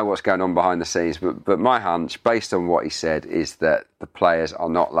don't know what's going on behind the scenes, but my hunch, based on what he said, is that the players are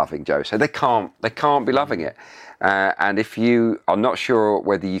not loving Jose. They can't be loving it. And if you are not sure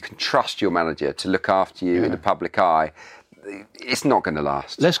whether you can trust your manager to look after you in the public eye, it's not going to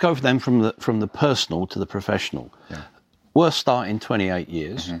last. Let's go for them from the personal to the professional. Yeah. Worst start in 28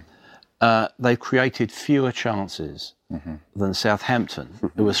 years. Mm-hmm. They've created fewer chances than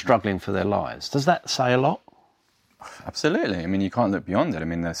Southampton, who are struggling for their lives. Does that say a lot? Absolutely. I mean, you can't look beyond it. I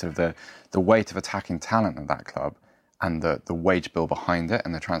mean, the weight of attacking talent of that club, and the wage bill behind it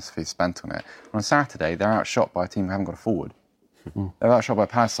and the transfer fees spent on it. On Saturday, they're outshot by a team who haven't got a forward. They're outshot by a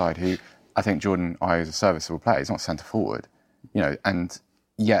pass side who, I think Jordan Ayew is a serviceable player. He's not centre forward, and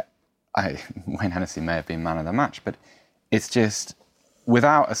yet Wayne Hennessy may have been man of the match, but it's just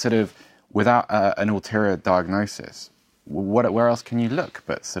without an ulterior diagnosis. Where else can you look?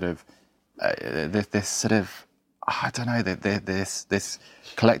 But this sort of. I don't know, this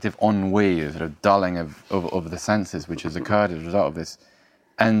collective ennui, sort of dulling of the senses, which has occurred as a result of this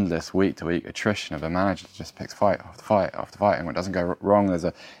endless week-to-week attrition of a manager that just picks fight after fight after fight, and when it doesn't go wrong,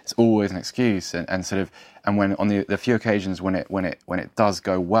 it's always an excuse. And when on the few occasions when it does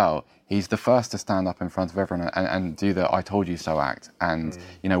go well, he's the first to stand up in front of everyone and do the "I told you so" act. And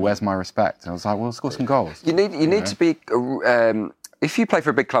where's my respect? And I was like, well, score some goals. You need to be. If you play for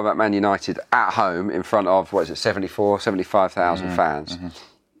a big club like Man United at home in front of 75,000 fans,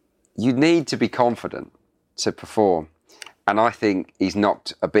 you need to be confident to perform. And I think he's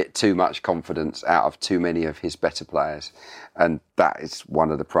knocked a bit too much confidence out of too many of his better players. And that is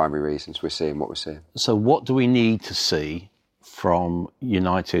one of the primary reasons we're seeing what we're seeing. So what do we need to see from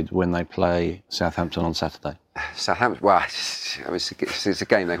United when they play Southampton on Saturday? Southampton, well, it's a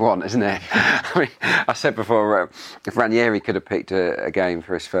game they want, isn't it? I said before, if Ranieri could have picked a game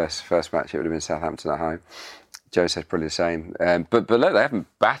for his first match, it would have been Southampton at home. Joe said probably the same. But look, they haven't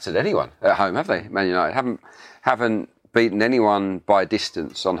battered anyone at home, have they? Man United haven't beaten anyone by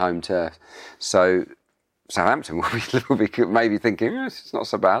distance on home turf. So Southampton will be maybe thinking, it's not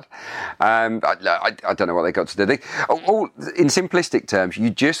so bad. I don't know what they got to do. In simplistic terms, you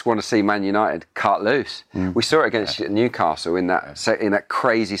just want to see Man United cut loose. We saw it against Newcastle in that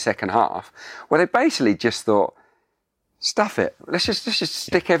crazy second half, where they basically just thought, stuff it. Let's just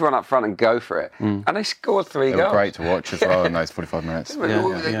stick everyone up front and go for it. And they scored 3 goals. They were great to watch as well in those 45 minutes.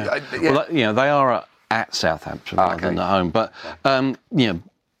 Well, they are at Southampton rather than at home. But,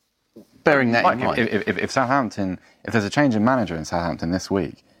 bearing that in mind. If Southampton, if there's a change in manager in Southampton this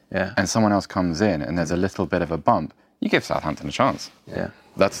week and someone else comes in and there's a little bit of a bump, you give Southampton a chance. Yeah.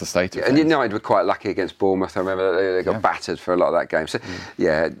 That's the state of things. And United were quite lucky against Bournemouth. I remember they got battered for a lot of that game. So,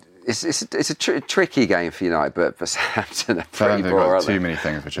 it's a tricky game for United, but Southampton are pretty poor, aren't they? Too many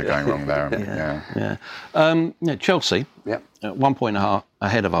things which are going wrong there. Chelsea, 1 point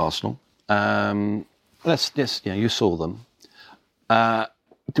ahead of Arsenal. You saw them.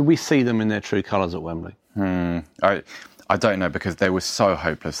 Do we see them in their true colours at Wembley? I don't know, because they were so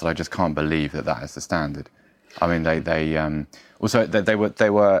hopeless that I just can't believe that is the standard. I mean, they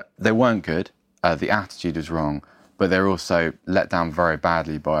weren't good. The attitude was wrong, but they're also let down very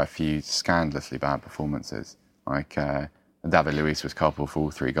badly by a few scandalously bad performances. Like David Luiz was culpable for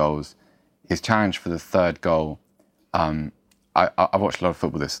all 3 goals. His challenge for the 3rd goal. I've watched a lot of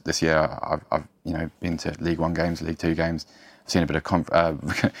football this year. I've been to League 1 games, League 2 games. I've seen a bit of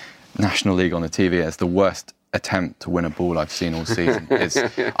National League on the TV. It's the worst attempt to win a ball I've seen all season.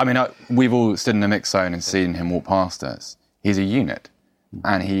 We've all stood in the mix zone and seen him walk past us. He's a unit.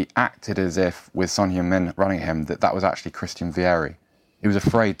 And he acted as if, with Son Heung-min running at him, that was actually Christian Vieri. He was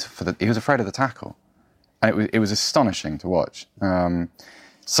afraid of the tackle. And it was astonishing to watch.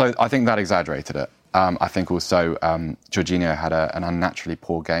 So I think that exaggerated it. I think also Jorginho had an unnaturally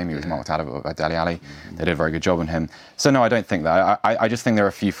poor game. He was marked out by Dele Alli. They did a very good job on him. So no, I don't think that. I just think there are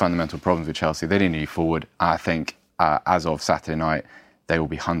a few fundamental problems with Chelsea. They didn't need forward. I think as of Saturday night, they will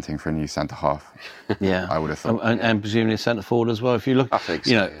be hunting for a new centre-half. Yeah. I would have thought. And presumably a centre-forward as well. If you look, I think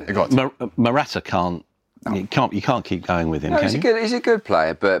so, Morata can't. You can't keep going with him. He's a good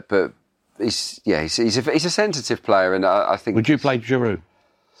player, but he's a sensitive player, and I think. Would you play Giroud?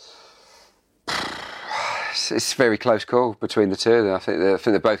 It's a very close call between the two. I think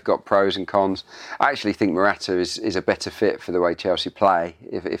they've both got pros and cons. I actually think Morata is a better fit for the way Chelsea play,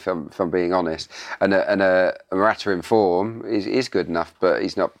 if I'm being honest. And a Morata in form is good enough, but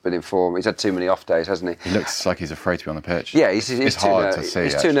he's not been in form. He's had too many off days, hasn't he? He looks like he's afraid to be on the pitch. Yeah, it's hard to see.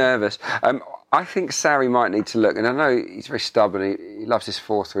 He's too nervous. I think Sarri might need to look, and I know he's very stubborn. He loves his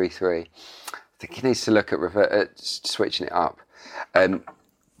 4-3-3. I think he needs to look at switching it up.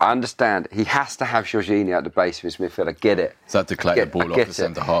 I understand he has to have Jorginho at the base of his midfield. I get it. Is that to collect the ball off the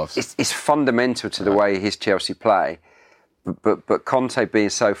centre-halves? It's fundamental to the way his Chelsea play. But Conte being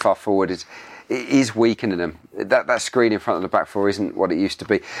so far forward is weakening them. That screen in front of the back four isn't what it used to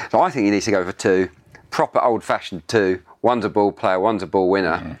be. So I think he needs to go for 2, proper old-fashioned 2. One's a ball player, one's a ball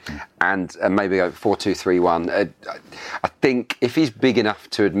winner, and maybe go 4-2-3-1. I think if he's big enough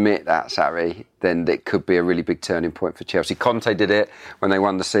to admit that, Sarri, then it could be a really big turning point for Chelsea. Conte did it when they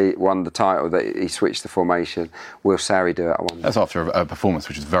won the title, that he switched the formation. Will Sarri do it? I wonder. That's after a performance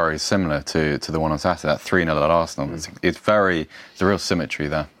which is very similar to the one on Saturday, that 3-0 at Arsenal. It's a real symmetry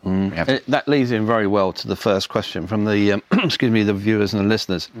there. That leads in very well to the first question from the the viewers and the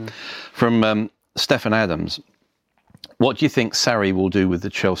listeners. From Stefan Adams. What do you think Sarri will do with the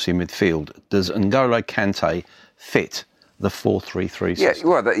Chelsea midfield? Does N'Golo Kante fit the 4-3-3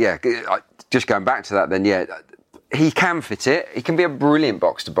 system? Just going back to that then, he can fit it. He can be a brilliant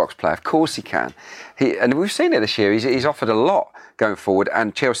box-to-box player. Of course he can. And we've seen it this year. He's offered a lot going forward,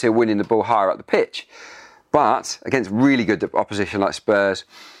 and Chelsea are winning the ball higher up the pitch. But against really good opposition like Spurs,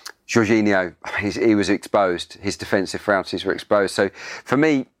 Jorginho, he was exposed. His defensive frailties were exposed. So for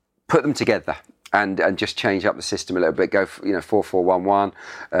me, put them together and just change up the system a little bit. Go 4-4-1-1.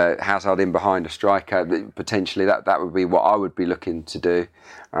 Hazard in behind a striker. Potentially that would be what I would be looking to do.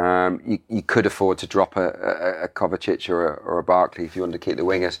 You could afford to drop a Kovacic or a Barkley if you wanted to keep the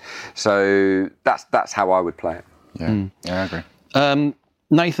wingers. So that's how I would play it. Yeah, I agree.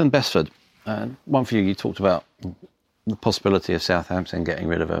 Nathan Besford, one for you. You talked about the possibility of Southampton getting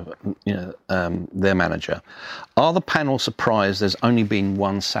rid of their manager. Are the panel surprised there's only been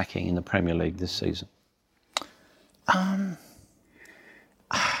one sacking in the Premier League this season?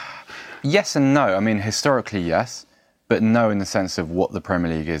 Yes and no. I mean, historically, yes, but no in the sense of what the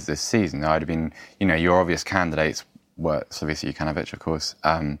Premier League is this season. I'd have been, your obvious candidates were Slavisa Jokanovic, of course,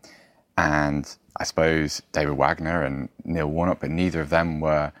 and I suppose David Wagner and Neil Warnock, but neither of them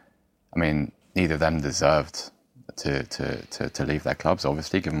deserved to leave their clubs,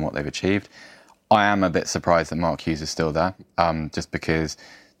 obviously, given what they've achieved. I am a bit surprised that Mark Hughes is still there,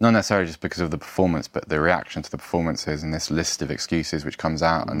 not necessarily just because of the performance, but the reaction to the performances and this list of excuses which comes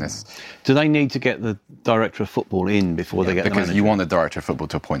out and this... Do they need to get the director of football in before they get the manager? Because you want the director of football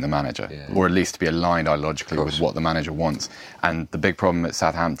to appoint the manager, or at least to be aligned ideologically with what the manager wants. And the big problem at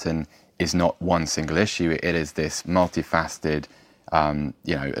Southampton is not one single issue. It is this multifaceted,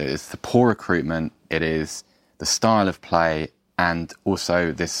 it's the poor recruitment, it is the style of play, and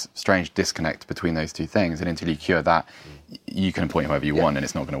also this strange disconnect between those two things. And until you cure that, you can appoint whoever you want, and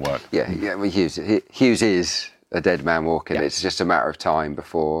it's not going to work. Well, Hughes is a dead man walking. Yeah. It's just a matter of time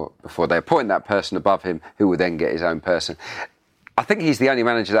before they appoint that person above him, who will then get his own person. I think he's the only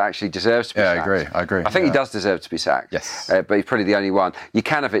manager that actually deserves to be sacked. I agree. I think he does deserve to be sacked. Yes. But he's probably the only one.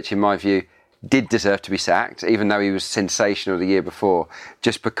 Jokanovic, in my view, did deserve to be sacked, even though he was sensational the year before,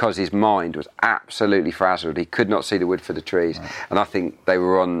 just because his mind was absolutely frazzled. He could not see the wood for the trees. Right. And I think they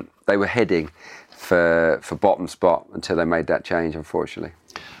were heading for bottom spot until they made that change, unfortunately.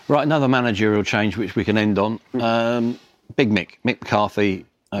 Right, another managerial change which we can end on. Big Mick McCarthy,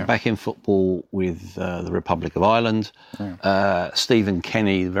 back in football with the Republic of Ireland. Stephen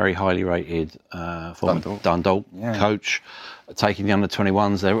Kenny, very highly rated former Dundalk coach, taking the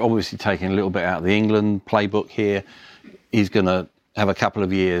under-21s. They're obviously taking a little bit out of the England playbook here. He's going to have a couple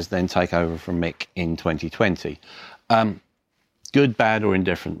of years, then take over from Mick in 2020. Good, bad or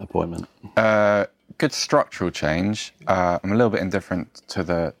indifferent appointment? Good structural change. I'm a little bit indifferent to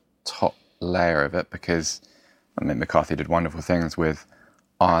the top layer of it because Mick McCarthy did wonderful things with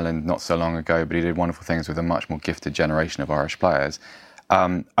Ireland not so long ago, but he did wonderful things with a much more gifted generation of Irish players.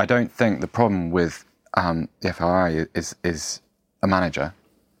 I don't think the problem with the FAI is a manager.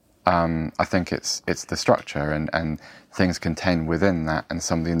 I think it's the structure and things contained within that and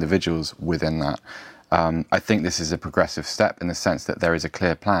some of the individuals within that. I think this is a progressive step in the sense that there is a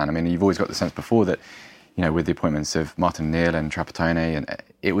clear plan. I mean, you've always got the sense before that, with the appointments of Martin O'Neill and Trapattoni, and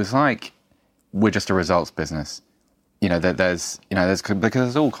it was like we're just a results business. There's because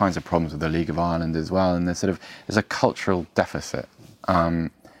there's all kinds of problems with the League of Ireland as well, and there's a cultural deficit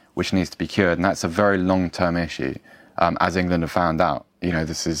which needs to be cured, and that's a very long-term issue. As England have found out,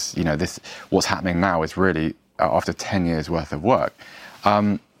 this what's happening now is really after 10 years worth of work.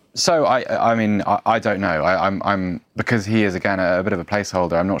 So I don't know. I'm because he is again a bit of a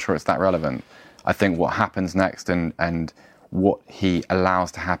placeholder. I'm not sure it's that relevant. I think what happens next and what he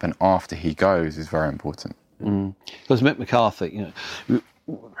allows to happen after he goes is very important. Because Mick McCarthy,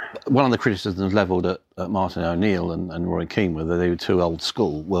 one of the criticisms levelled at Martin O'Neill and Roy Keane were that they were too old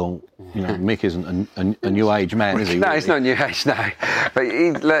school. Well, Mick isn't a new age man, is he? No, he's not new age, no. But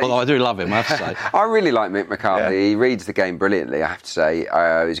although I do love him, I have to say. I really like Mick McCarthy. Yeah. He reads the game brilliantly, I have to say.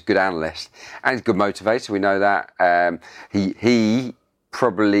 He's a good analyst and he's a good motivator. We know that. He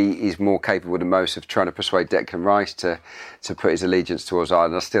probably is more capable than most of trying to persuade Declan Rice to put his allegiance towards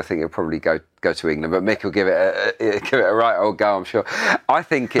Ireland. I still think he'll probably go to England, but Mick will give it a right old go, I'm sure. I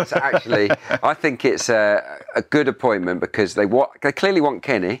think it's a good appointment because they clearly want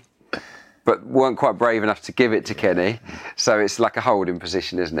Kenny, but weren't quite brave enough to give it to Kenny. So it's like a holding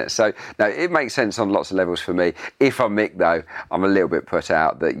position, isn't it? So, no, it makes sense on lots of levels for me. If I'm Mick, though, I'm a little bit put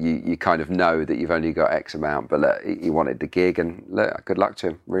out that you kind of know that you've only got X amount, but look, he wanted the gig, and look, good luck to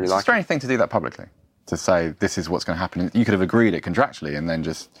him. Really like it. It's a strange thing to do that publicly, to say this is what's going to happen. You could have agreed it contractually and then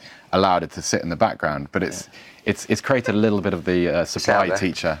just allowed it to sit in the background, but it's created a little bit of the supply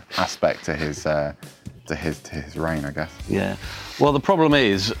teacher aspect to his reign, I guess. Yeah. Well, the problem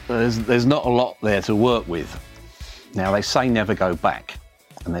is there's not a lot there to work with. Now, they say never go back,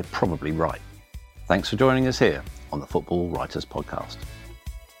 and they're probably right. Thanks for joining us here on the Football Writers Podcast.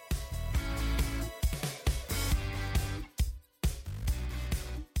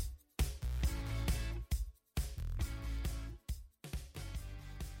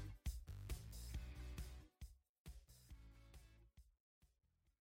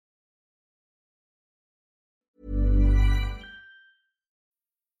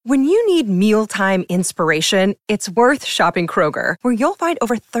 When you need mealtime inspiration, it's worth shopping Kroger, where you'll find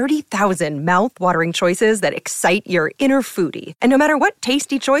over 30,000 mouth-watering choices that excite your inner foodie. And no matter what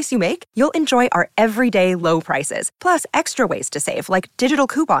tasty choice you make, you'll enjoy our everyday low prices, plus extra ways to save, like digital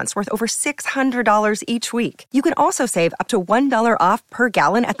coupons worth over $600 each week. You can also save up to $1 off per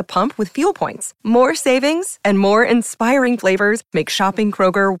gallon at the pump with fuel points. More savings and more inspiring flavors make shopping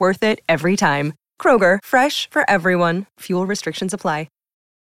Kroger worth it every time. Kroger, fresh for everyone. Fuel restrictions apply.